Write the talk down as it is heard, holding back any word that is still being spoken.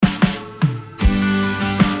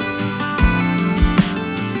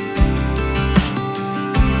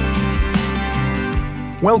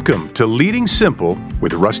Welcome to Leading Simple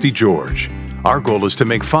with Rusty George. Our goal is to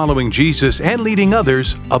make following Jesus and leading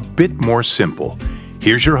others a bit more simple.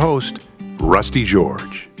 Here's your host, Rusty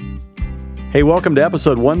George. Hey, welcome to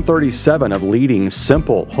episode 137 of Leading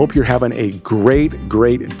Simple. Hope you're having a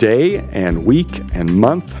great day and week and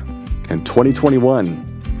month in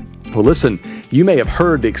 2021. Well, listen, you may have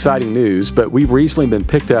heard the exciting news, but we've recently been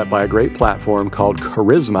picked up by a great platform called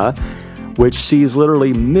Charisma, which sees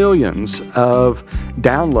literally millions of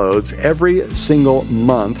downloads every single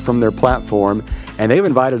month from their platform, and they've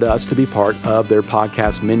invited us to be part of their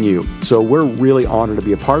podcast menu. So we're really honored to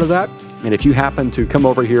be a part of that. And if you happen to come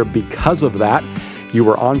over here because of that, you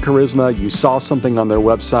were on Charisma, you saw something on their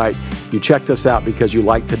website, you checked us out because you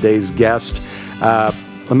liked today's guest,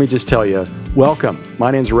 let me just tell you, welcome.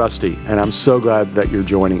 My name's Rusty, and I'm so glad that you're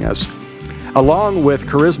joining us. Along with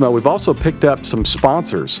Charisma, we've also picked up some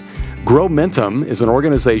sponsors. Growmentum is an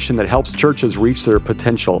organization that helps churches reach their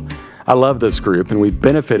potential. I love this group, and we've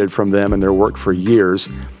benefited from them and their work for years.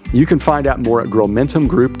 You can find out more at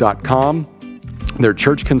growmentumgroup.com. They're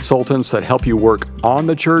church consultants that help you work on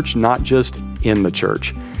the church, not just in the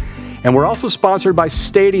church. And we're also sponsored by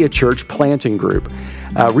Stadia Church Planting Group.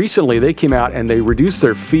 Recently, they came out and they reduced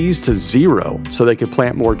their fees to zero so they could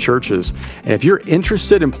plant more churches. And if you're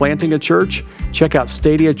interested in planting a church, check out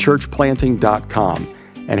stadiachurchplanting.com.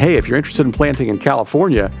 And hey, if you're interested in planting in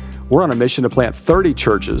California, we're on a mission to plant 30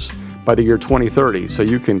 churches by the year 2030. So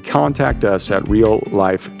you can contact us at Real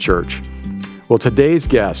Life Church. Well, today's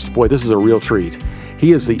guest, boy, this is a real treat.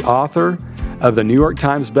 He is the author of the New York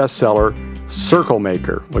Times bestseller, Circle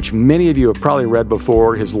Maker, which many of you have probably read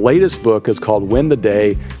before. His latest book is called Win the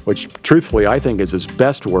Day, which truthfully I think is his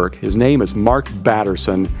best work. His name is Mark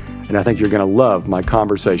Batterson, and I think you're going to love my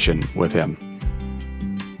conversation with him.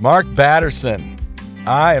 Mark Batterson,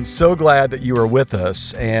 I am so glad that you are with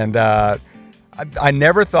us, and I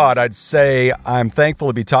never thought I'd say I'm thankful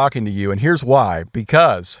to be talking to you, and here's why.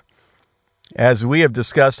 Because, as we have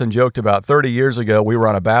discussed and joked about, 30 years ago, we were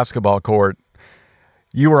on a basketball court.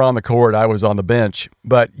 You were on the court, I was on the bench,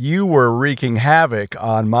 but you were wreaking havoc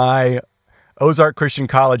on my Ozark Christian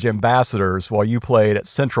College ambassadors while you played at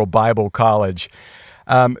Central Bible College.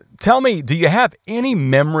 Tell me, do you have any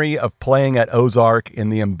memory of playing at Ozark in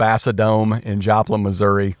the Ambassadome in Joplin,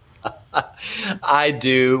 Missouri? I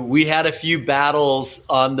do. We had a few battles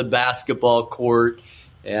on the basketball court,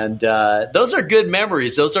 and those are good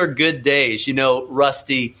memories. Those are good days. You know,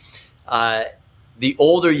 Rusty, the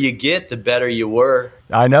older you get, the better you were.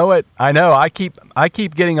 I know it. I know. I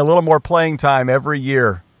keep getting a little more playing time every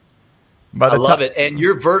year. I love it. And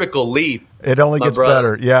your vertical leap. It only gets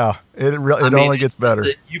better. Yeah, it only gets better.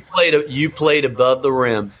 You played above the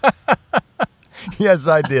rim. Yes,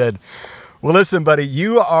 I did. Well, listen, buddy,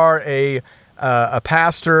 you are a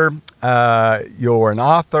pastor. You're an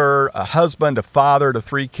author, a husband, a father to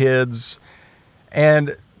 3 kids.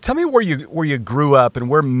 And tell me where you grew up and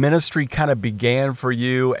where ministry kind of began for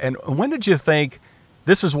you. And when did you think,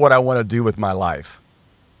 this is what I want to do with my life?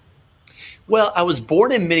 Well, I was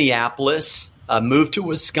born in Minneapolis, moved to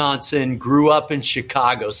Wisconsin, grew up in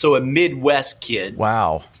Chicago, so a Midwest kid.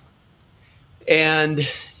 Wow. And,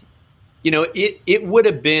 you know, it would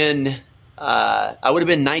have been, I would have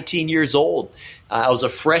been 19 years old. I was a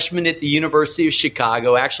freshman at the University of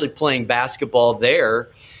Chicago, actually playing basketball there.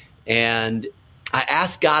 And I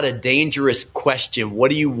asked God a dangerous question. What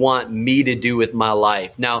do you want me to do with my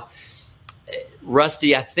life? Now,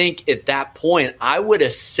 Rusty, I think at that point, I would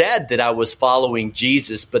have said that I was following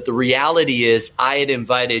Jesus, but the reality is I had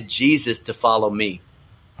invited Jesus to follow me.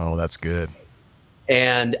 Oh, that's good.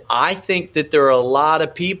 And I think that there are a lot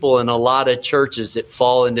of people in a lot of churches that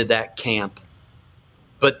fall into that camp.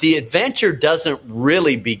 But the adventure doesn't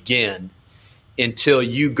really begin until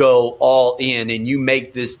you go all in and you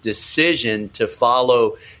make this decision to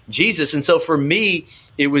follow Jesus. And so for me,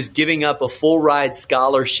 it was giving up a full ride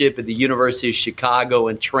scholarship at the University of Chicago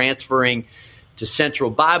and transferring to Central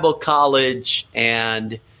Bible College.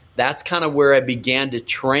 And that's kind of where I began to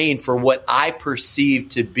train for what I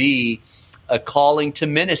perceived to be a calling to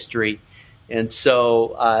ministry. And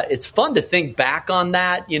so it's fun to think back on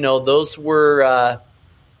that. You know, those were,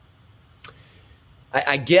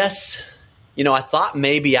 I guess, you know, I thought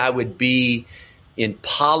maybe I would be in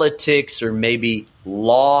politics or maybe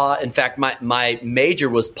law. In fact, my major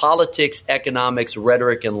was politics, economics,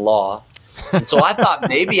 rhetoric, and law. And so I thought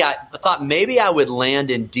maybe I would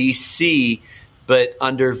land in D.C., but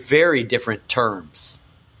under very different terms.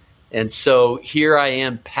 And so here I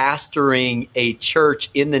am pastoring a church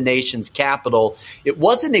in the nation's capital. It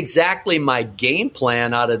wasn't exactly my game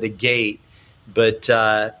plan out of the gate, but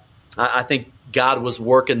I think God was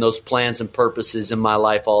working those plans and purposes in my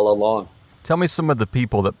life all along. Tell me some of the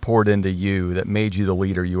people that poured into you that made you the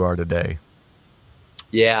leader you are today.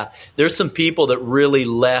 Yeah, there's some people that really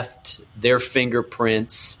left their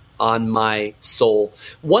fingerprints on my soul.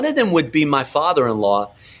 One of them would be my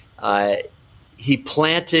father-in-law. He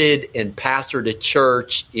planted and pastored a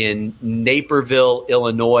church in Naperville,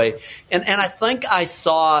 Illinois. And I think I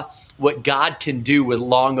saw what God can do with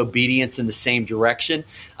long obedience in the same direction.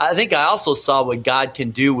 I think I also saw what God can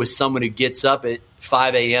do with someone who gets up at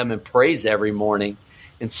 5 a.m. and prays every morning.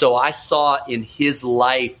 And so I saw in his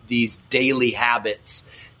life these daily habits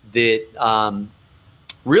that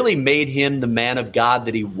really made him the man of God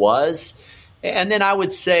that he was. And then I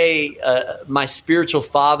would say my spiritual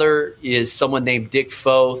father is someone named Dick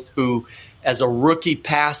Foth, who as a rookie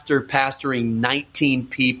pastor, pastoring 19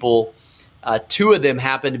 people, two of them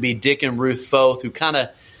happened to be Dick and Ruth Foth, who kind of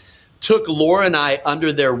took Laura and I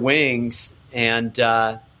under their wings and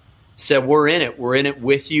said, we're in it. We're in it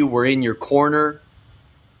with you. We're in your corner.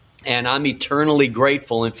 And I'm eternally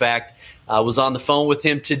grateful. In fact, I was on the phone with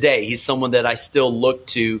him today. He's someone that I still look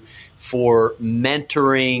to for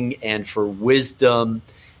mentoring and for wisdom.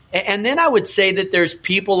 And then I would say that there's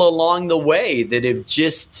people along the way that have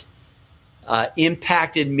just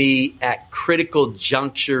impacted me at critical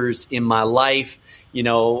junctures in my life. You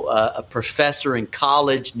know, a professor in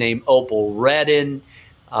college named Opal Redden,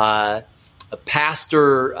 a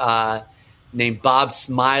pastor named Bob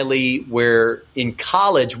Smiley, where in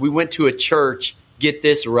college we went to a church, get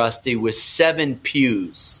this, Rusty, with 7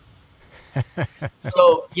 pews.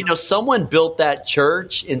 So, you know, someone built that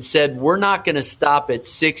church and said, we're not going to stop at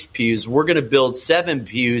 6 pews. We're going to build 7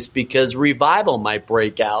 pews because revival might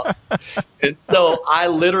break out. And so I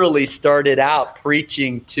literally started out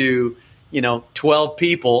preaching to, 12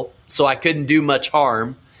 people. So I couldn't do much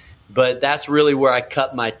harm. But that's really where I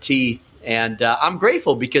cut my teeth. And I'm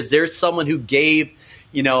grateful because there's someone who gave,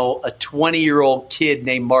 a 20-year-old kid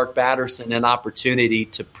named Mark Batterson an opportunity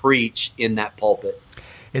to preach in that pulpit.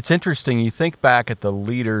 It's interesting. You think back at the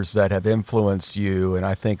leaders that have influenced you, and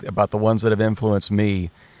I think about the ones that have influenced me,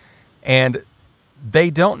 and they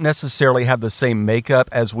don't necessarily have the same makeup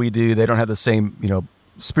as we do. They don't have the same,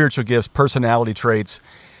 spiritual gifts, personality traits.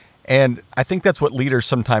 And I think that's what leaders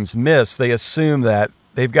sometimes miss. They assume that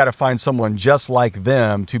they've got to find someone just like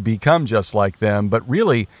them to become just like them. But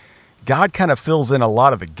really, God kind of fills in a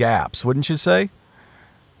lot of the gaps, wouldn't you say?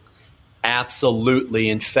 Absolutely.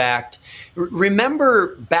 In fact,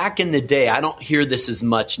 remember back in the day, I don't hear this as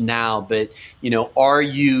much now, but, are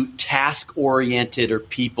you task-oriented or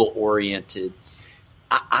people-oriented?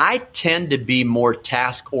 I tend to be more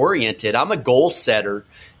task-oriented. I'm a goal setter.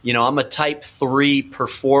 I'm a type 3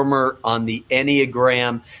 performer on the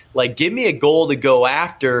Enneagram. Like, give me a goal to go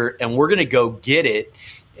after, and we're going to go get it.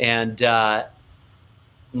 And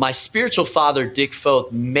my spiritual father, Dick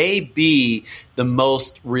Foth, may be the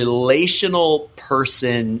most relational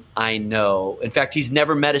person I know. In fact, he's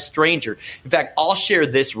never met a stranger. In fact, I'll share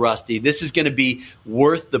this, Rusty. This is going to be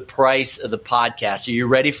worth the price of the podcast. Are you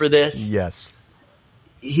ready for this? Yes.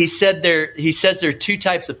 He says there are 2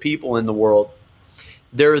 types of people in the world.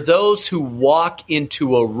 There are those who walk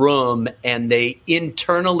into a room and they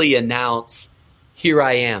internally announce, "Here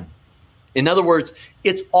I am." In other words,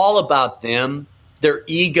 it's all about them. Their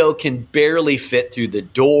ego can barely fit through the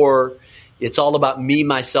door. It's all about me,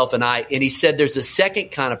 myself, and I. And he said there's a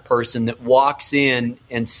second kind of person that walks in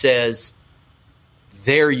and says,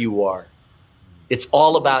 "There you are." It's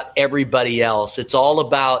all about everybody else. It's all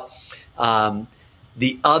about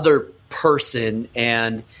the other person.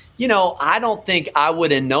 And, I don't think I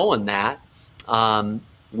would have known that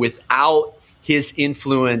without his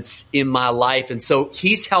influence in my life. And so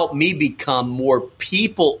he's helped me become more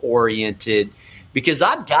people-oriented because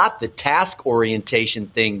I've got the task orientation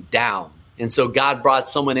thing down. And so God brought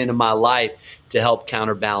someone into my life to help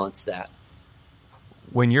counterbalance that.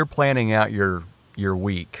 When you're planning out your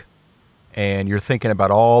week and you're thinking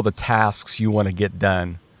about all the tasks you want to get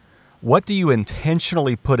done, what do you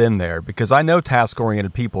intentionally put in there? Because I know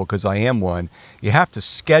task-oriented people, because I am one. You have to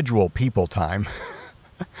schedule people time.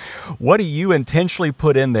 What do you intentionally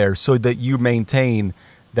put in there so that you maintain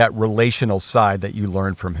that relational side that you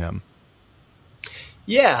learned from him?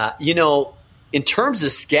 Yeah, in terms of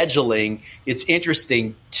scheduling, it's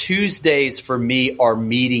interesting. Tuesdays for me are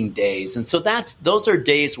meeting days. And so those are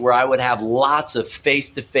days where I would have lots of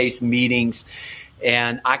face-to-face meetings.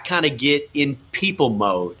 And I kind of get in people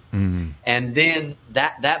mode. Mm-hmm. And then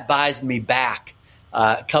that buys me back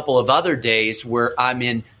a couple of other days where I'm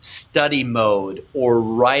in study mode or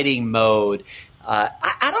writing mode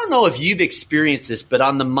I don't know if you've experienced this, but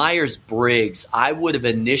on the Myers-Briggs, I would have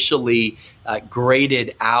initially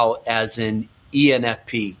graded out as an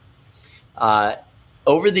ENFP.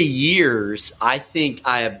 Over the years, I think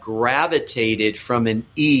I have gravitated from an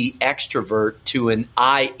E extrovert to an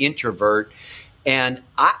I introvert. And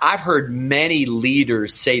I've heard many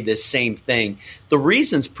leaders say the same thing. The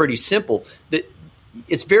reason's pretty simple. That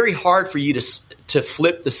it's very hard for you to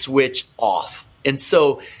flip the switch off. And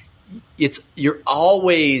so you're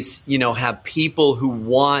always, have people who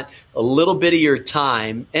want a little bit of your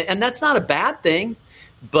time. And that's not a bad thing.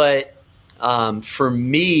 But for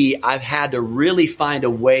me, I've had to really find a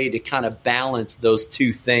way to kind of balance those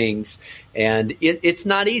two things. And it's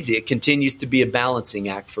not easy. It continues to be a balancing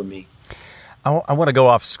act for me. I want to go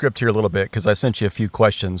off script here a little bit because I sent you a few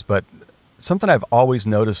questions, but something I've always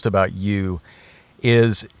noticed about you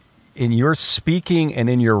is in your speaking and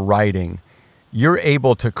in your writing, you're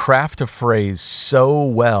able to craft a phrase so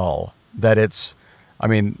well that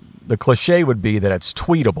the cliche would be that it's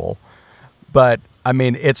tweetable, but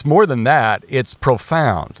it's more than that. It's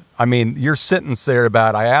profound. Your sentence there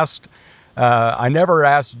about I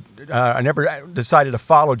never decided to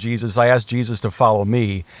follow Jesus. I asked Jesus to follow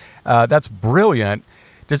me. That's brilliant.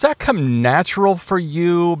 Does that come natural for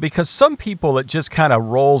you? Because some people, it just kind of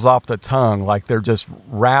rolls off the tongue like they're just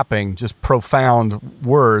rapping, just profound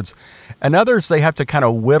words. And others, they have to kind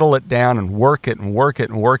of whittle it down and work it and work it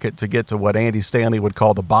and work it to get to what Andy Stanley would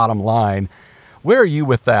call the bottom line. Where are you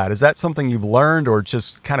with that? Is that something you've learned or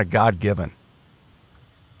just kind of God-given?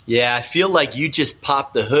 Yeah, I feel like you just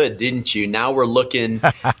popped the hood, didn't you? Now we're looking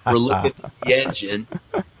at the engine.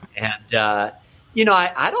 And, I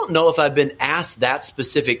don't know if I've been asked that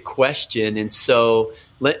specific question. And so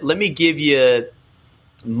let me give you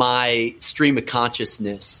my stream of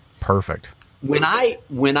consciousness. Perfect. When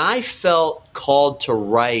I felt called to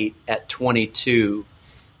write at 22,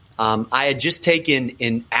 I had just taken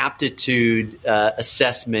an aptitude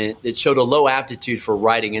assessment that showed a low aptitude for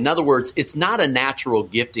writing. In other words, it's not a natural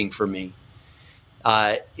gifting for me.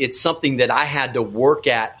 It's something that I had to work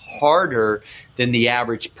at harder than the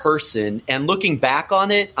average person. And looking back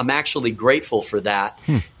on it, I'm actually grateful for that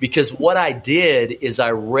because what I did is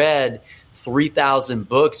I read 3,000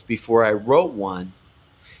 books before I wrote one.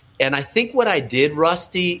 And I think what I did,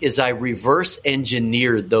 Rusty, is I reverse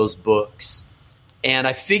engineered those books. And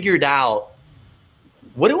I figured out,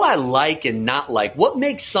 what do I like and not like? What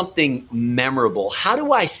makes something memorable? How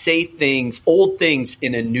do I say old things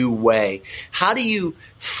in a new way? How do you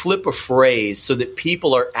flip a phrase so that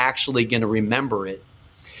people are actually going to remember it?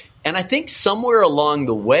 And I think somewhere along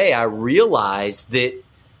the way, I realized that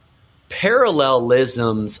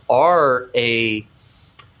parallelisms are in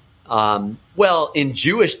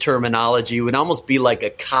Jewish terminology, it would almost be like a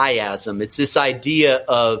chiasm. It's this idea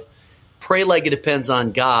of pray like it depends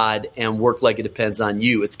on God and work like it depends on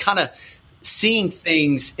you. It's kind of seeing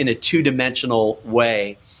things in a two-dimensional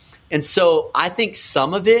way. And so I think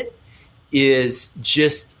some of it is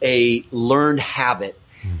just a learned habit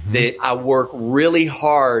that I work really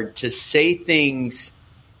hard to say things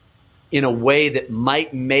in a way that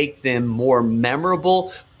might make them more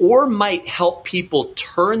memorable or might help people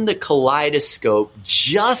turn the kaleidoscope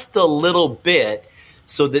just a little bit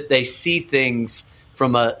so that they see things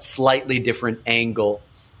from a slightly different angle.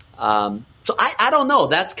 So I don't know.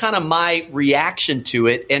 That's kind of my reaction to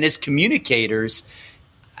it. And as communicators,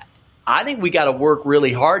 I think we got to work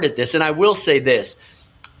really hard at this. And I will say this.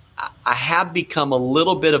 I have become a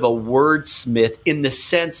little bit of a wordsmith in the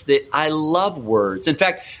sense that I love words. In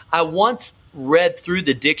fact, I once read through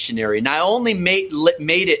the dictionary, and I only made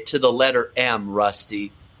it to the letter M,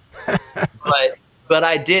 Rusty. But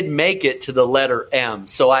I did make it to the letter M.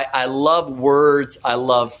 So I love words, I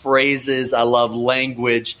love phrases, I love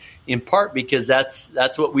language, in part because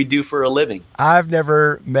that's what we do for a living. I've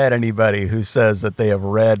never met anybody who says that they have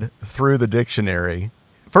read through the dictionary.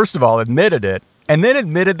 First of all, admitted it, and then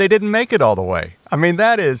admitted they didn't make it all the way.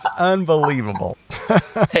 That is unbelievable.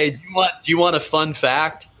 Hey, do you want a fun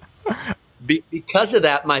fact? Because of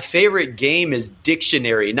that, my favorite game is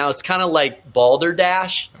Dictionary. Now, it's kind of like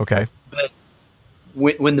Balderdash. Okay. But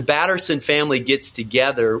when the Batterson family gets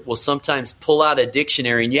together, we'll sometimes pull out a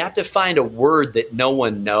dictionary, and you have to find a word that no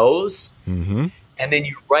one knows. Mm-hmm. And then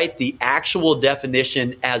you write the actual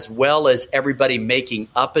definition as well as everybody making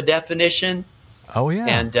up a definition. Oh, yeah.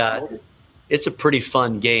 And it's a pretty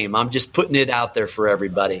fun game. I'm just putting it out there for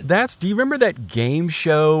everybody. Do you remember that game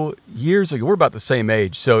show years ago? We're about the same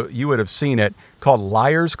age, so you would have seen it, called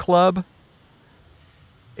Liars Club.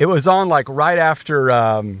 It was on like right after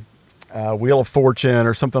Wheel of Fortune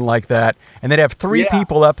or something like that. And they'd have three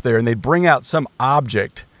people up there, and they'd bring out some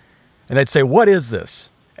object. and they'd say, "What is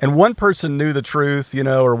this?" And one person knew the truth,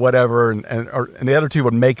 or whatever, and the other two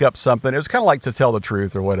would make up something. It was kind of like To Tell the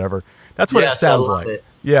Truth or whatever. That's what it sounds like. It.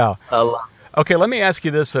 Yeah. I love it. Okay, let me ask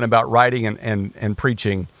you this then about writing and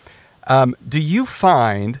preaching. Do you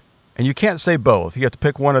find, and you can't say both, you have to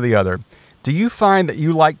pick one or the other, do you find that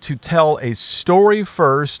you like to tell a story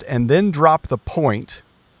first and then drop the point?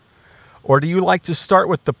 Or do you like to start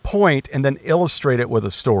with the point and then illustrate it with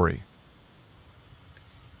a story?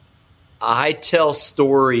 I tell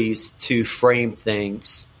stories to frame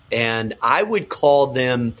things, and I would call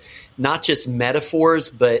them not just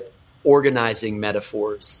metaphors, but organizing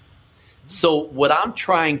metaphors. So what I'm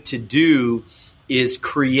trying to do is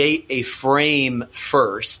create a frame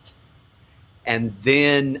first, and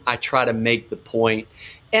then I try to make the point.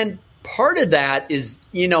 And part of that is,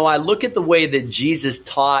 I look at the way that Jesus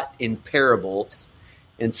taught in parables.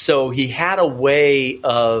 And so he had a way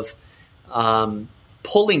of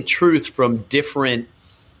pulling truth from different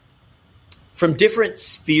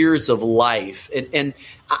spheres of life. And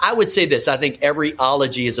I would say this, I think every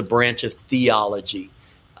ology is a branch of theology.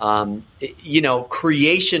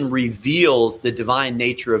 Creation reveals the divine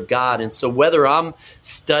nature of God. And so whether I'm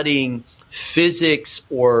studying physics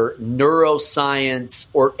or neuroscience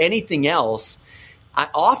or anything else, I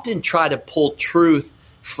often try to pull truth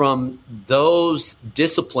from those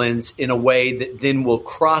disciplines in a way that then will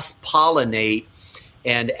cross-pollinate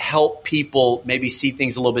and help people maybe see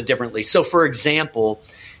things a little bit differently. So for example,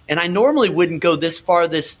 and I normally wouldn't go this far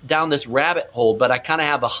down this rabbit hole, but I kind of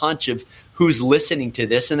have a hunch of who's listening to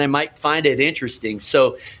this and they might find it interesting.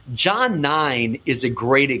 So John 9 is a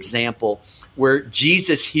great example where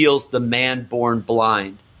Jesus heals the man born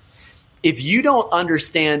blind. If you don't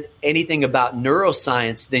understand anything about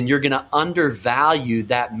neuroscience, then you're going to undervalue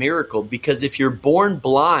that miracle, because if you're born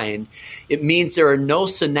blind, it means there are no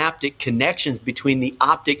synaptic connections between the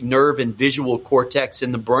optic nerve and visual cortex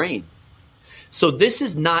in the brain. So this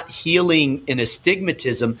is not healing in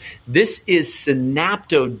astigmatism. This is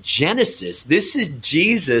synaptogenesis. This is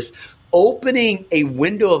Jesus opening a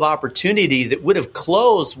window of opportunity that would have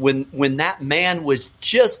closed when that man was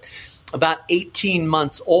just about 18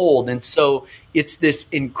 months old. And so it's this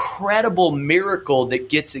incredible miracle that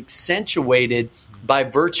gets accentuated by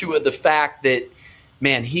virtue of the fact that,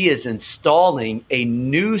 man, he is installing a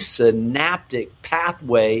new synaptic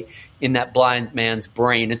pathway in that blind man's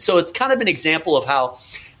brain. And so it's kind of an example of how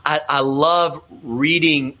I love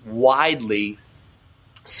reading widely,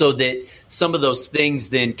 so that some of those things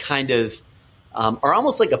then kind of are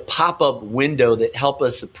almost like a pop-up window that help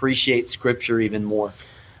us appreciate Scripture even more.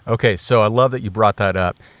 Okay, so I love that you brought that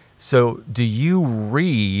up. So do you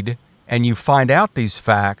read and you find out these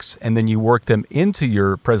facts and then you work them into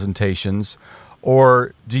your presentations,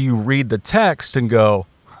 or do you read the text and go,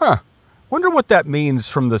 wonder what that means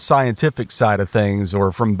from the scientific side of things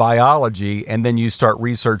or from biology, and then you start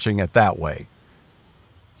researching it that way?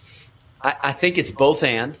 I think it's both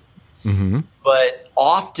and, but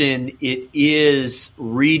often it is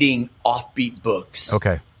reading offbeat books.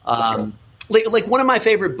 Okay. Like one of my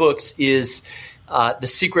favorite books is The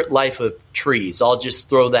Secret Life of Trees. I'll just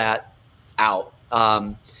throw that out.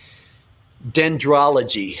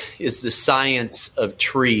 Dendrology is the science of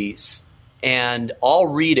trees. And I'll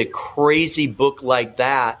read a crazy book like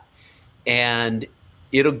that, and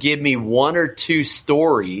it'll give me one or two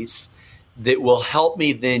stories that will help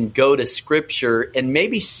me then go to Scripture and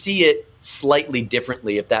maybe see it slightly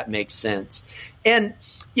differently, if that makes sense. And,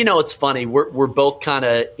 it's funny. We're both kind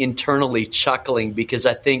of internally chuckling, because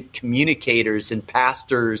I think communicators and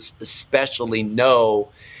pastors especially know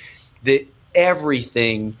that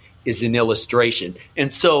everything is an illustration.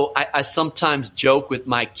 And so I sometimes joke with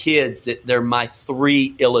my kids that they're my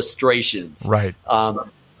 3 illustrations. Right.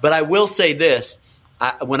 But I will say this.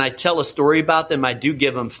 When I tell a story about them, I do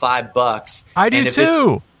give them $5. I do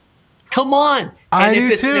too. Come on. And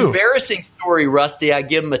if it's an embarrassing story, Rusty, I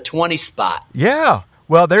give them a 20 spot. Yeah.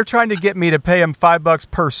 Well, they're trying to get me to pay them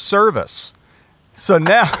 $5 per service. So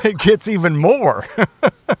now it gets even more.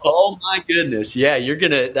 Oh my goodness. Yeah,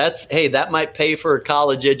 that might pay for a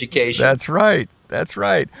college education. That's right. That's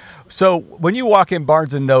right. So when you walk in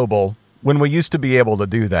Barnes & Noble, when we used to be able to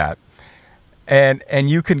do that, and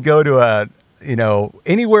you can go to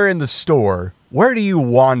anywhere in the store, where do you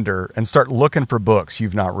wander and start looking for books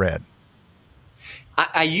you've not read?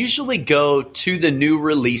 I usually go to the new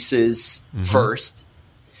releases first.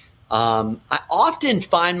 I often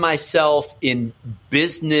find myself in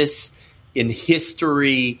business, in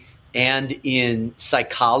history, and in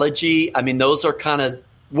psychology. I mean, those are kind of,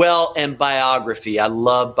 and biography. I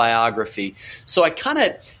love biography. So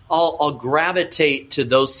I'll gravitate to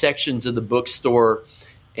those sections of the bookstore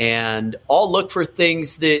and I'll look for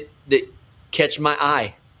things that catch my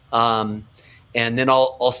eye. And then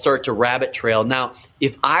I'll start to rabbit trail. Now,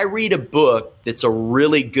 if I read a book that's a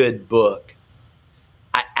really good book,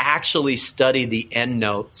 I actually study the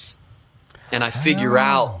endnotes and I figure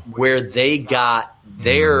out where they got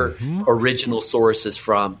their original sources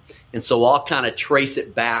from. And so I'll kind of trace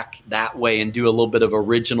it back that way and do a little bit of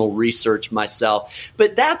original research myself.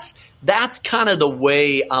 But that's kind of the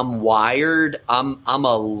way I'm wired. I'm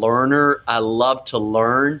a learner. I love to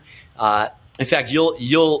learn. In fact,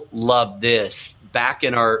 you'll love this. Back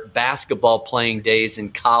in our basketball playing days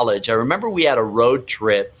in college, I remember we had a road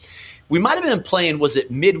trip. We might have been playing, was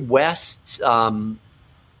it Midwest?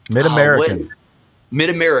 Mid-American.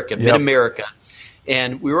 Mid-America.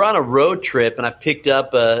 And we were on a road trip, and I picked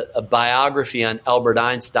up a biography on Albert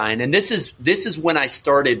Einstein. And this is when I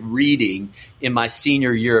started reading in my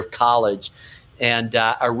senior year of college. And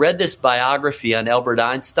I read this biography on Albert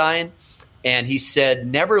Einstein, and he said,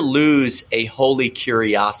 never lose a holy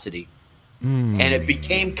curiosity. And it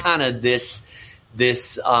became kind of this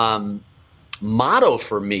motto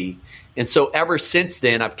for me. And so ever since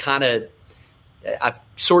then, I've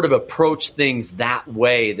sort of approached things that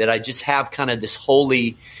way, that I just have kind of this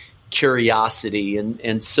holy curiosity.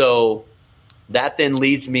 And so that then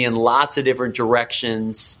leads me in lots of different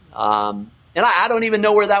directions. And I don't even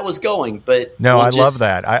know where that was going, but no, I love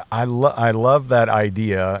that. I love that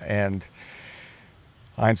idea. And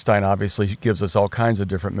Einstein obviously gives us all kinds of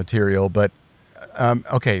different material, but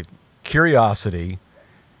okay, curiosity.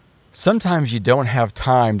 Sometimes you don't have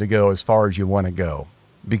time to go as far as you want to go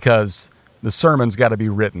because the sermon's got to be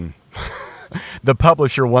written. The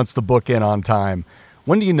publisher wants the book in on time.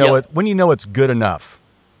 When do you know it? When do you know it's good enough?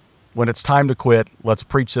 When it's time to quit, let's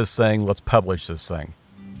preach this thing, let's publish this thing.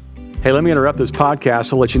 Hey, let me interrupt this podcast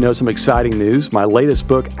to let you know some exciting news. My latest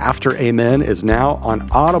book, After Amen, is now on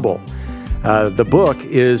Audible. The book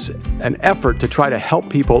is an effort to try to help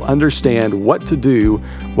people understand what to do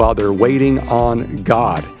while they're waiting on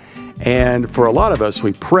God. And for a lot of us,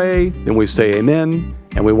 we pray, then we say amen,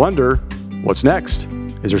 and we wonder, what's next?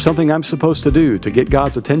 Is there something I'm supposed to do to get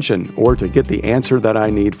God's attention or to get the answer that I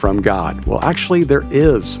need from God? Well, actually, there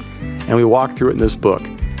is, and we walk through it in this book.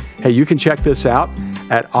 Hey, you can check this out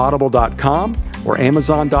at audible.com or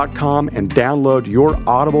amazon.com and download your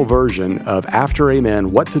Audible version of After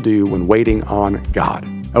Amen, What to Do When Waiting on God.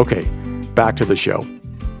 Okay, back to the show.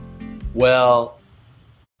 Well,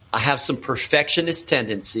 I have some perfectionist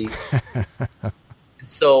tendencies.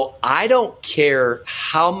 So I don't care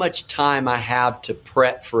how much time I have to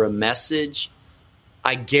prep for a message.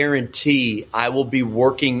 I guarantee I will be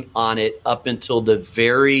working on it up until the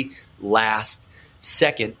very last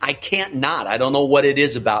second. I can't not. I don't know what it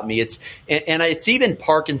is about me. It's even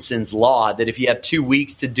Parkinson's law that if you have 2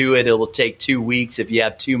 weeks to do it, it'll take 2 weeks. If you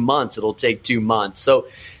have 2 months, it'll take 2 months. So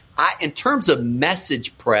in terms of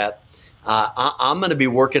message prep, I'm going to be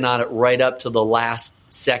working on it right up to the last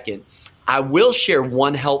second. I will share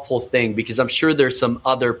one helpful thing because I'm sure there's some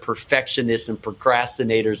other perfectionists and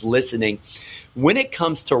procrastinators listening. When it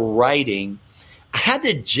comes to writing, I had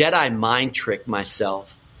to Jedi mind trick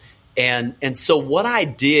myself. And so what I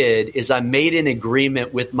did is I made an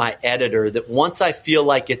agreement with my editor that once I feel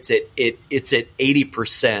like it's at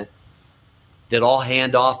 80%, that I'll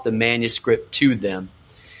hand off the manuscript to them.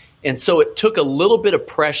 And so it took a little bit of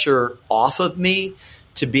pressure off of me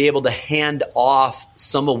to be able to hand off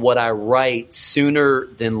some of what I write sooner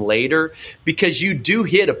than later, because you do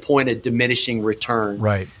hit a point of diminishing return.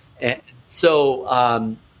 Right. And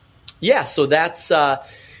so, so that's, I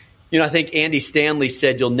think Andy Stanley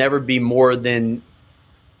said you'll never be more than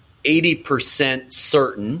 80%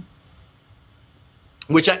 certain,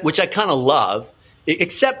 which I kind of love.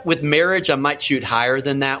 Except with marriage, I might shoot higher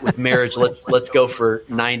than that. With marriage, let's go for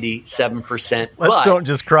 97%. Let's don't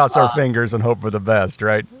just cross our fingers and hope for the best,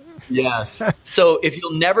 right? Yes. So if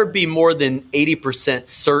you'll never be more than 80%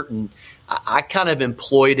 certain, I kind of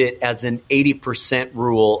employed it as an 80%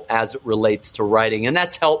 rule as it relates to writing. And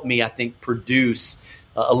that's helped me, I think, produce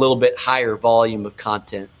a little bit higher volume of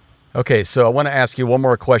content. Okay, so I want to ask you one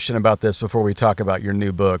more question about this before we talk about your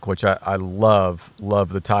new book, which I love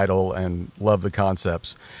the title and love the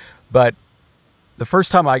concepts. But the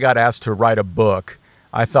first time I got asked to write a book,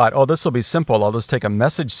 I thought, this will be simple. I'll just take a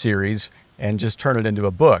message series and just turn it into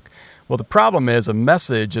a book. Well, the problem is a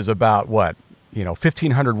message is about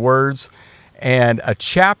 1,500 words, and a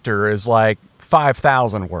chapter is like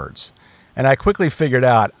 5,000 words. And I quickly figured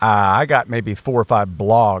out I got maybe 4 or 5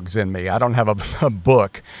 blogs in me. I don't have a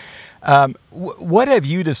book. What have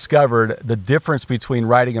you discovered the difference between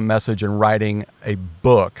writing a message and writing a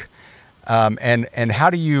book? And how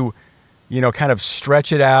do you kind of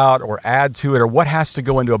stretch it out or add to it, or what has to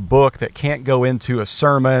go into a book that can't go into a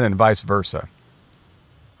sermon and vice versa?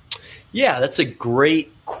 Yeah, that's a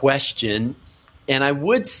great question. And I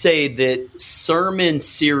would say that sermon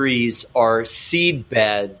series are seed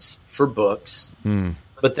beds for books.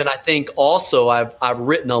 But then I think also I've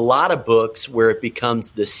written a lot of books where it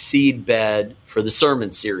becomes the seed bed for the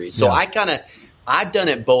sermon series. So I've done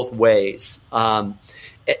it both ways.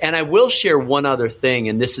 And I will share one other thing,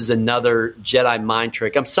 and this is another Jedi mind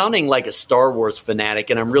trick. I'm sounding like a Star Wars fanatic,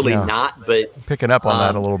 and I'm really not, but picking up on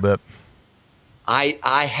that a little bit.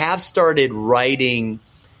 I have started writing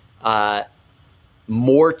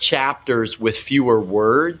more chapters with fewer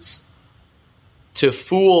words to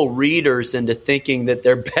fool readers into thinking that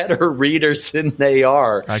they're better readers than they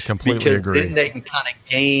are. I completely agree. Because then they can kind of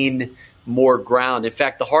gain more ground. In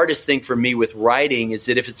fact, the hardest thing for me with writing is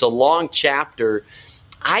that if it's a long chapter,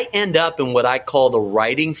 I end up in what I call the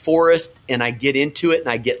writing forest, and I get into it and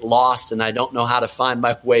I get lost and I don't know how to find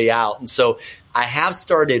my way out. And so I have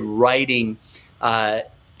started writing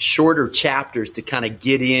shorter chapters to kind of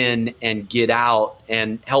get in and get out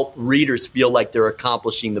and help readers feel like they're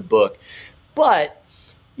accomplishing the book. But,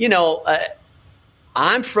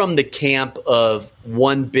 I'm from the camp of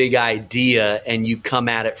one big idea and you come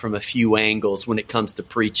at it from a few angles when it comes to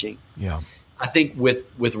preaching. Yeah. I think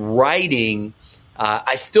with writing,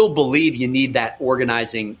 I still believe you need that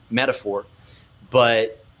organizing metaphor,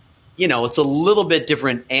 but it's a little bit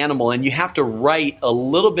different animal, and you have to write a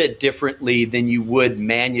little bit differently than you would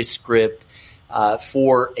manuscript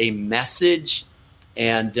for a message.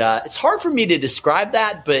 And it's hard for me to describe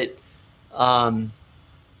that, but I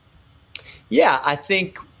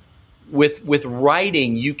think with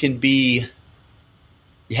writing, you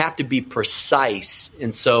have to be precise.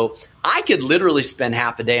 And so I could literally spend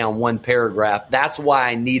half a day on one paragraph. That's why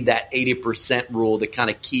I need that 80% rule to kind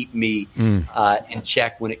of keep me in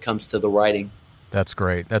check when it comes to the writing. That's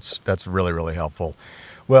great. That's really, really helpful.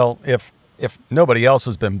 Well, if nobody else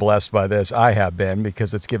has been blessed by this, I have been,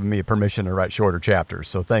 because it's given me permission to write shorter chapters.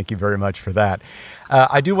 So thank you very much for that.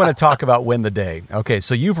 I do want to talk about Win the Day. Okay,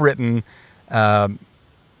 so you've written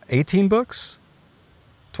 18 books?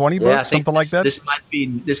 20 books, something like that? This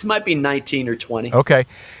might be 19 or 20. Okay.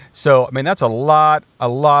 So, that's a lot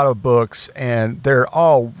of books, and they're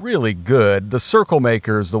all really good. The Circle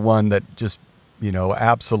Maker is the one that just,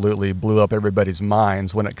 absolutely blew up everybody's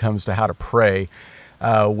minds when it comes to how to pray,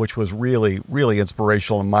 which was really, really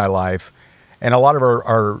inspirational in my life. And a lot of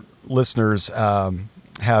our listeners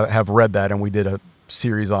have read that, and we did a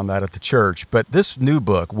series on that at the church. But this new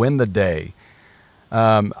book, Win the Day,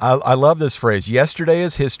 I love this phrase: yesterday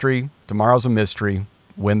is history, tomorrow's a mystery,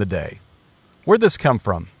 win the day. Where'd this come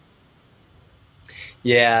from?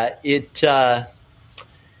 Yeah, it's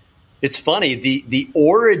funny. The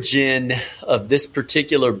origin of this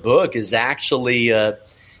particular book is actually a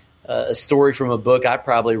story from a book I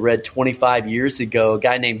probably read 25 years ago, a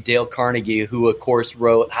guy named Dale Carnegie, who, of course,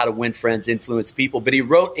 wrote How to Win Friends, Influence People. But he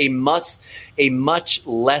wrote a much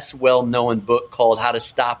less well-known book called How to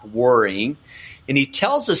Stop Worrying. And he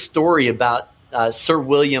tells a story about Sir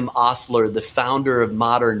William Osler, the founder of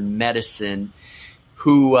modern medicine,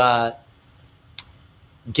 who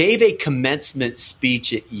gave a commencement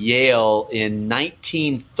speech at Yale in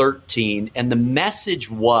 1913. And the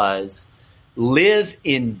message was, live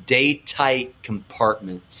in day-tight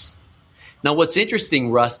compartments. Now, what's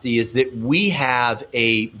interesting, Rusty, is that we have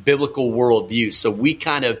a biblical worldview. So we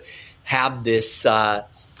kind of have this,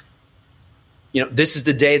 this is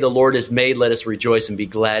the day the Lord has made. Let us rejoice and be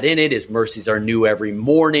glad in it. His mercies are new every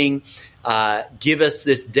morning. Give us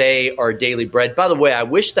this day our daily bread. By the way, I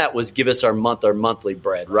wish that was give us our monthly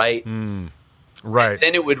bread, right? Right. And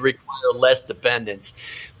then it would require less dependence.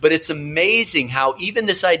 But it's amazing how even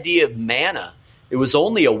this idea of manna, it was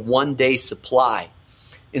only a one-day supply.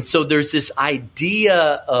 And so there's this idea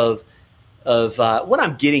of what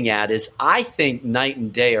I'm getting at is I think night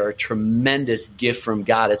and day are a tremendous gift from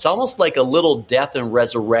God. It's almost like a little death and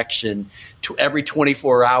resurrection to every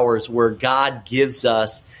 24 hours where God gives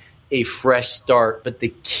us a fresh start. But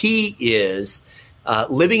the key is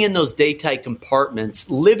living in those day-tight compartments,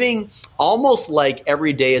 living almost like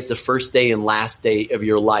every day is the first day and last day of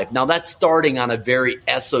your life. Now, that's starting on a very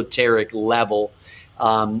esoteric level.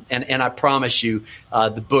 And I promise you,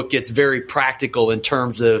 the book gets very practical in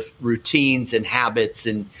terms of routines and habits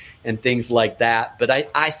and things like that. But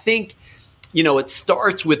I think, it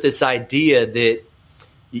starts with this idea that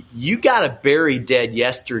you got to bury dead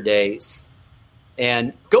yesterdays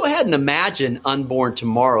and go ahead and imagine unborn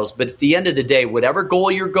tomorrows. But at the end of the day, whatever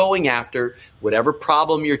goal you're going after, whatever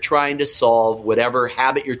problem you're trying to solve, whatever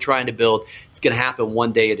habit you're trying to build, it's going to happen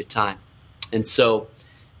one day at a time. And so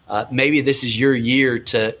maybe this is your year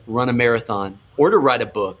to run a marathon or to write a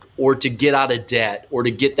book or to get out of debt or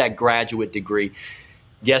to get that graduate degree.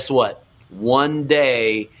 Guess what? One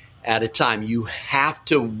day at a time. You have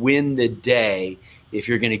to win the day if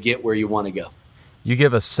you're going to get where you want to go. You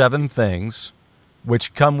give us 7 things,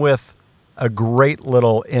 which come with a great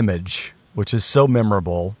little image, which is so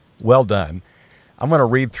memorable. Well done. I'm going to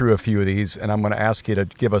read through a few of these, and I'm going to ask you to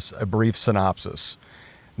give us a brief synopsis.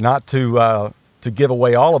 Not to give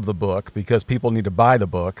away all of the book, because people need to buy the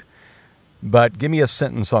book, but give me a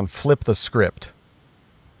sentence on flip the script.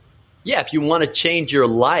 Yeah, if you want to change your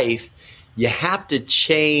life, you have to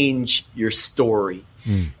change your story.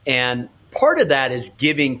 And part of that is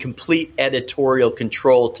giving complete editorial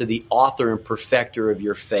control to the author and perfecter of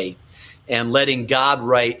your faith and letting God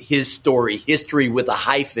write his story, history with a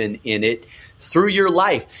hyphen in it, through your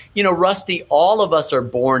life. You know, Rusty, all of us are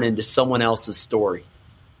born into someone else's story.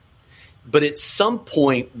 But at some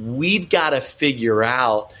point, we've got to figure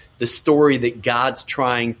out the story that God's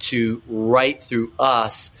trying to write through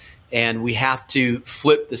us, and we have to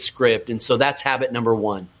flip the script. And so that's habit number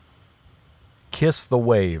 1. Kiss the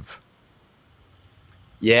wave.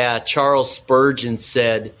 Yeah, Charles Spurgeon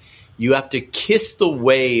said, you have to kiss the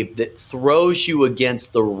wave that throws you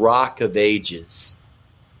against the rock of ages.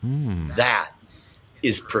 That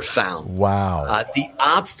is profound. Wow. The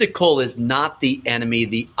obstacle is not the enemy.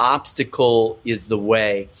 The obstacle is the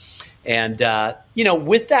way. And,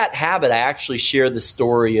 with that habit, I actually share the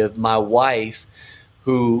story of my wife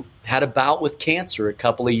who had a bout with cancer a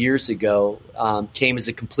couple of years ago, came as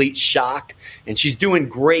a complete shock, and she's doing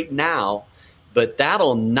great now, but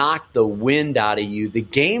that'll knock the wind out of you. The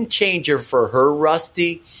game changer for her,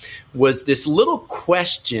 Rusty, was this little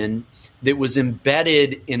question that was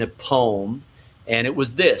embedded in a poem, and it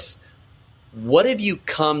was this: what have you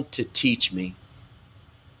come to teach me?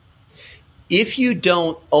 If you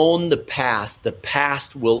don't own the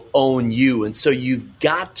past will own you. And so you've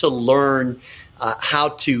got to learn how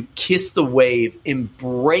to kiss the wave,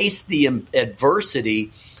 embrace the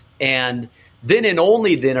adversity, and then and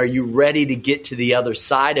only then are you ready to get to the other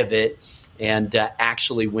side of it and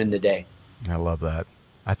actually win the day. I love that.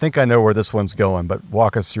 I think I know where this one's going, but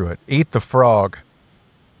walk us through it. Eat the frog.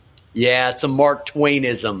 Yeah, it's a Mark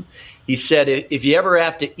Twainism. He said, if you ever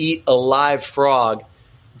have to eat a live frog,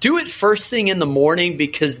 do it first thing in the morning,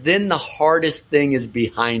 because then the hardest thing is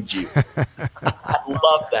behind you. I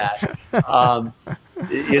love that.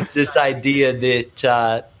 It's this idea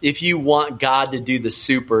that if you want God to do the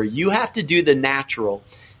super, you have to do the natural.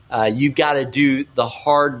 You've got to do the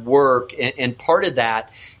hard work. And part of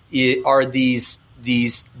that are these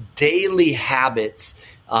daily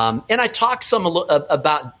habits. And I talk some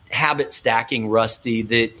about habit stacking, Rusty,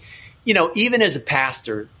 that, even as a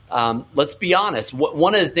pastor, let's be honest,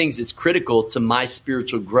 one of the things that's critical to my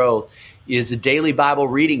spiritual growth is a daily Bible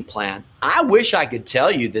reading plan. I wish I could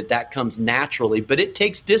tell you that comes naturally, but it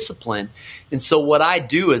takes discipline. And so what I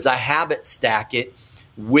do is I habit stack it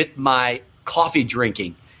with my coffee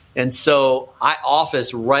drinking. And so I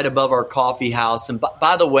office right above our coffee house. And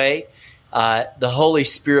by the way, the Holy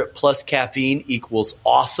Spirit plus caffeine equals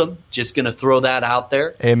awesome. Just going to throw that out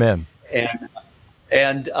there. Amen.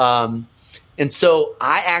 And so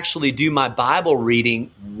I actually do my Bible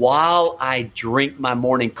reading while I drink my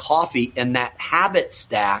morning coffee, and that habit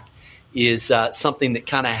stack is something that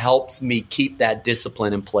kind of helps me keep that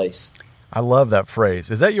discipline in place. I love that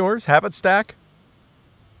phrase. Is that yours, habit stack?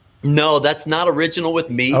 No, that's not original with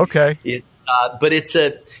me. Okay. But it's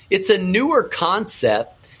a newer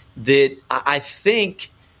concept that I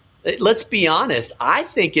think, let's be honest, I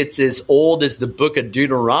think it's as old as the book of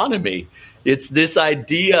Deuteronomy. It's this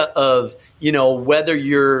idea of, whether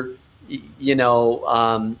you're,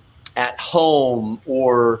 at home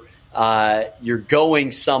or you're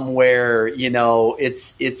going somewhere,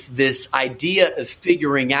 it's this idea of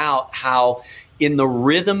figuring out how in the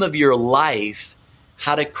rhythm of your life,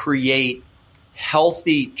 how to create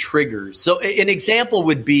healthy triggers. So an example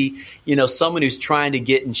would be, someone who's trying to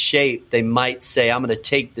get in shape, they might say, I'm going to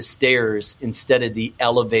take the stairs instead of the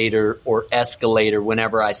elevator or escalator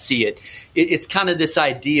whenever I see it. It's kind of this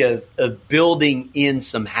idea of building in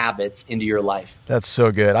some habits into your life. That's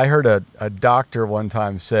so good. I heard a doctor one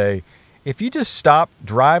time say, if you just stop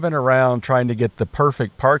driving around trying to get the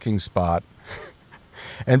perfect parking spot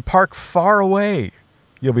and park far away,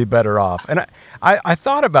 you'll be better off. And I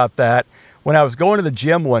thought about that when I was going to the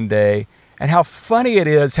gym one day, and how funny it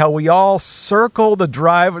is how we all circle the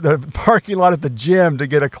parking lot at the gym to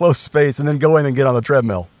get a close space and then go in and get on the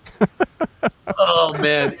treadmill. Oh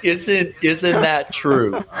man, isn't that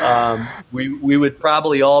true? We would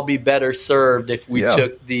probably all be better served if we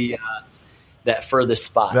took the that furthest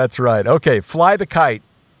spot. That's right. Okay, fly the kite.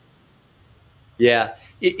 Yeah.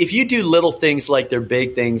 If you do little things like they're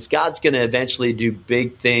big things, God's going to eventually do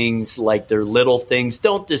big things like they're little things.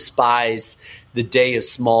 Don't despise the day of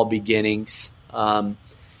small beginnings.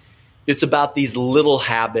 It's about these little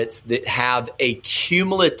habits that have a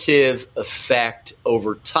cumulative effect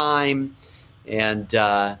over time, and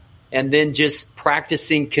then just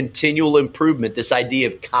practicing continual improvement, this idea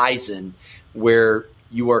of Kaizen, where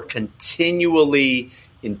you are continually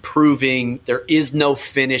improving. There is no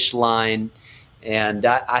finish line. And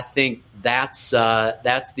I think that's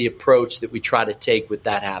the approach that we try to take with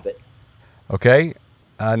that habit. Okay.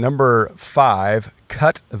 Number 5,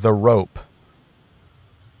 cut the rope.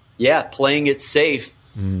 Yeah, playing it safe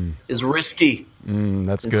is risky.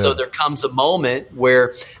 That's and good. So there comes a moment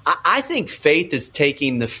where I think faith is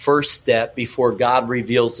taking the first step before God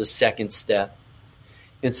reveals the second step.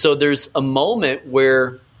 And so there's a moment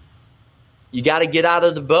where you got to get out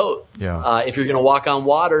of the boat if you're going to walk on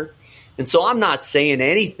water. And so I'm not saying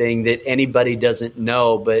anything that anybody doesn't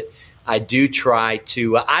know, but I do try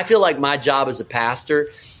to. I feel like my job as a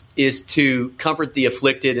pastor is to comfort the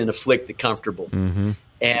afflicted and afflict the comfortable. Mm-hmm.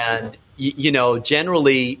 And,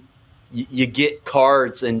 generally you get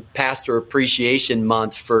cards in Pastor Appreciation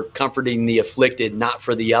Month for comforting the afflicted, not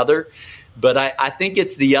for the other. But I think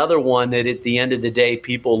it's the other one that at the end of the day,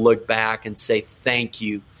 people look back and say, thank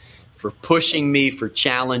you for pushing me, for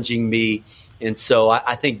challenging me. And so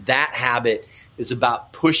I think that habit is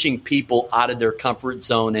about pushing people out of their comfort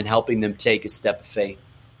zone and helping them take a step of faith.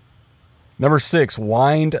 Number 6,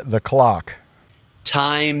 wind the clock.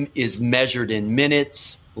 Time is measured in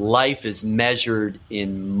minutes. Life is measured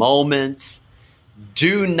in moments.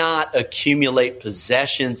 Do not accumulate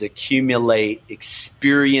possessions, accumulate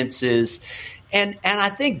experiences. And I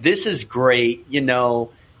think this is great.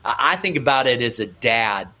 I think about it as a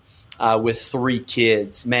dad. With 3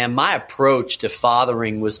 kids, man, my approach to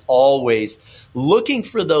fathering was always looking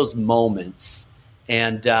for those moments.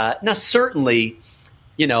 And now certainly,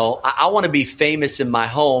 I want to be famous in my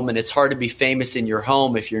home, and it's hard to be famous in your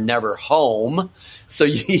home if you're never home. So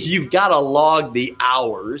you've got to log the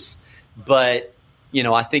hours. But,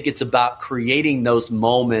 I think it's about creating those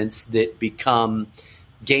moments that become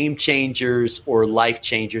game changers or life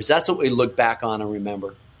changers. That's what we look back on and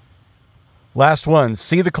remember. Last one,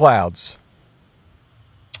 see the clouds.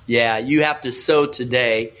 Yeah, you have to sow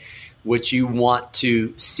today what you want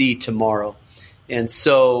to see tomorrow. And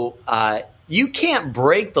so you can't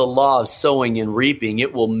break the law of sowing and reaping.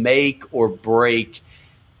 It will make or break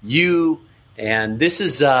you. And this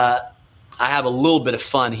is, I have a little bit of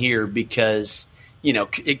fun here because,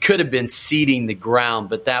 it could have been seeding the ground,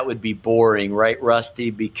 but that would be boring, right,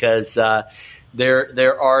 Rusty? Because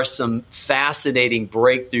there are some fascinating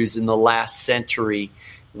breakthroughs in the last century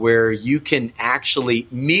where you can actually,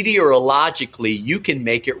 meteorologically, you can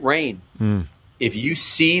make it rain. If you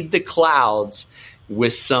seed the clouds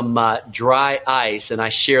with some dry ice, and I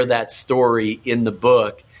share that story in the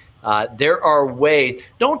book, there are ways.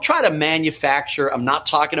 Don't try to manufacture. I'm not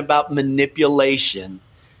talking about manipulation,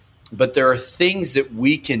 but there are things that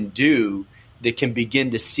we can do that can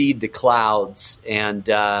begin to seed the clouds, and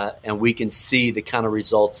we can see the kind of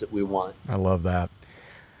results that we want. I love that.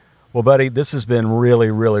 Well, buddy, this has been really,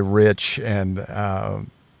 really rich and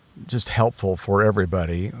just helpful for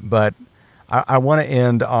everybody. But I want to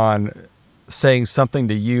end on saying something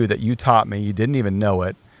to you that you taught me. You didn't even know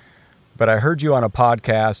it, but I heard you on a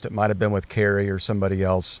podcast. It might have been with Carrie or somebody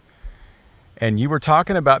else. And you were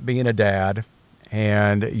talking about being a dad,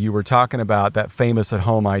 and you were talking about that famous at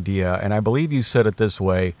home idea. And I believe you said it this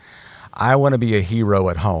way: I want to be a hero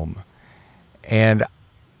at home. And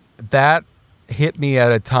that hit me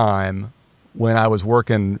at a time when I was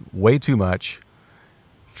working way too much,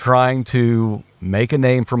 trying to make a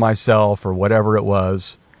name for myself or whatever it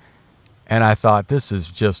was. And I thought, this is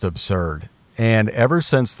just absurd. And ever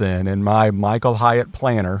since then, in my Michael Hyatt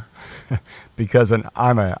planner, because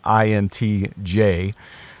I'm an INTJ,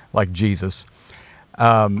 like Jesus,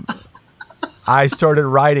 I started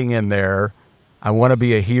writing in there, I want to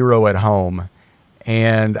be a hero at home.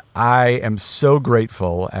 And I am so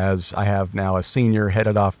grateful, as I have now a senior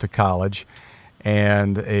headed off to college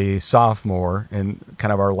and a sophomore in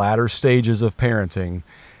kind of our latter stages of parenting,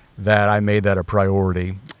 that I made that a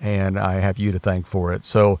priority, and I have you to thank for it.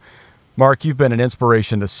 So, Mark, you've been an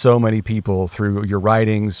inspiration to so many people through your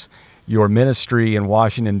writings. Your ministry in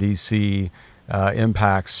Washington, D.C.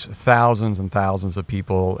 Impacts thousands and thousands of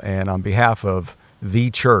people. And on behalf of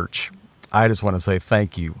the church, I just want to say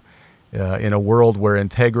thank you. In a world where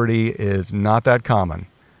integrity is not that common,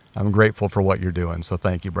 I'm grateful for what you're doing. So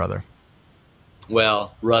thank you, brother.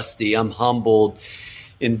 Well, Rusty, I'm humbled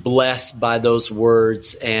and blessed by those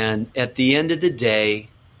words. And at the end of the day,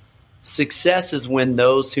 success is when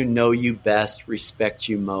those who know you best respect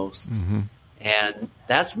you most. Mm-hmm. And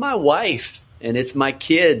that's my wife, and it's my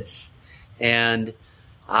kids. And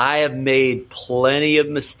I have made plenty of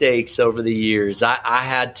mistakes over the years. I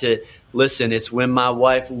had to listen. It's when my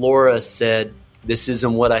wife, Laura, said, this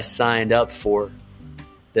isn't what I signed up for,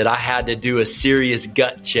 that I had to do a serious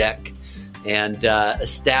gut check and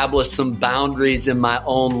establish some boundaries in my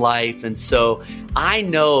own life. And so I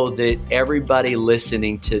know that everybody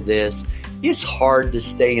listening to this, it's hard to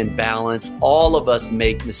stay in balance. All of us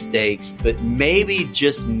make mistakes, but maybe,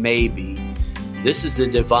 just maybe, this is a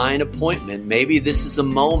divine appointment. Maybe this is a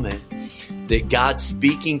moment that God's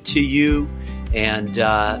speaking to you, and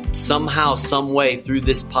somehow, some way through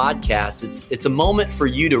this podcast, it's a moment for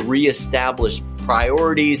you to reestablish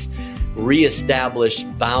priorities, reestablish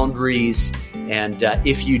boundaries. And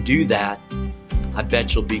if you do that, I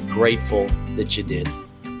bet you'll be grateful that you did.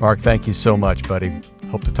 Mark, thank you so much, buddy.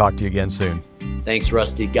 Hope to talk to you again soon. Thanks,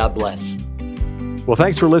 Rusty. God bless. Well,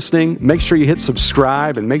 thanks for listening. Make sure you hit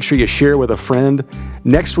subscribe and make sure you share with a friend.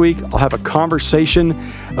 Next week, I'll have a conversation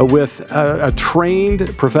with a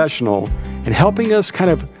trained professional and helping us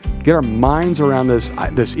kind of get our minds around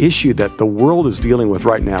this issue that the world is dealing with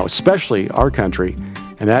right now, especially our country,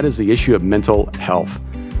 and that is the issue of mental health.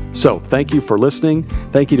 So thank you for listening.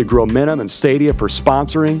 Thank you to Growmentum and Stadia for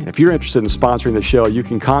sponsoring. If you're interested in sponsoring the show, you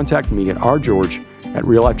can contact me at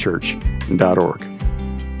rgeorge@reallifechurch.org.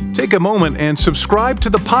 Take a moment and subscribe to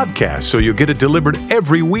the podcast so you'll get it delivered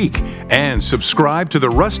every week. And subscribe to the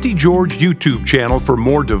Rusty George YouTube channel for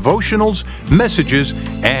more devotionals, messages,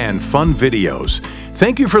 and fun videos.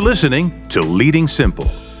 Thank you for listening to Leading Simple.